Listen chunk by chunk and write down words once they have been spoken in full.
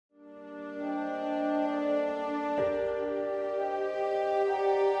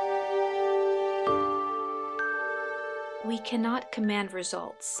We cannot command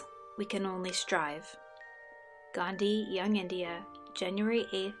results. We can only strive. Gandhi, Young India, January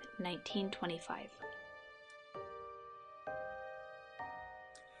 8, 1925.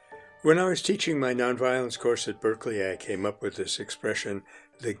 When I was teaching my nonviolence course at Berkeley, I came up with this expression,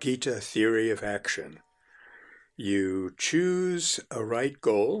 the Gita theory of action. You choose a right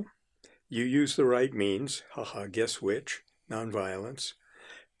goal, you use the right means, guess which, nonviolence,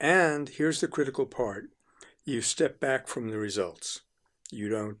 and here's the critical part, you step back from the results. You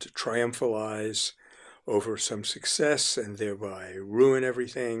don't triumphalize over some success and thereby ruin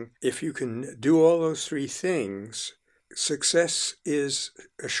everything. If you can do all those three things, success is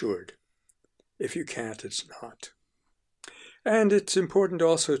assured. If you can't, it's not. And it's important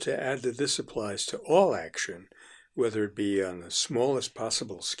also to add that this applies to all action, whether it be on the smallest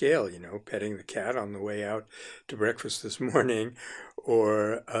possible scale, petting the cat on the way out to breakfast this morning,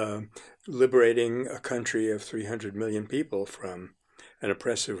 or liberating a country of 300 million people from an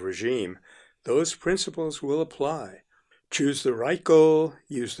oppressive regime. Those principles will apply. Choose the right goal,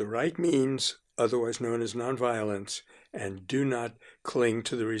 use the right means, otherwise known as nonviolence, and do not cling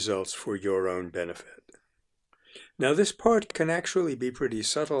to the results for your own benefit. Now, this part can actually be pretty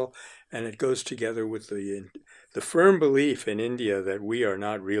subtle, and it goes together with the firm belief in India that we are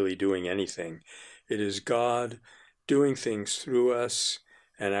not really doing anything. It is God doing things through us,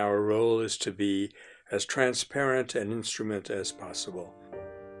 and our role is to be as transparent an instrument as possible.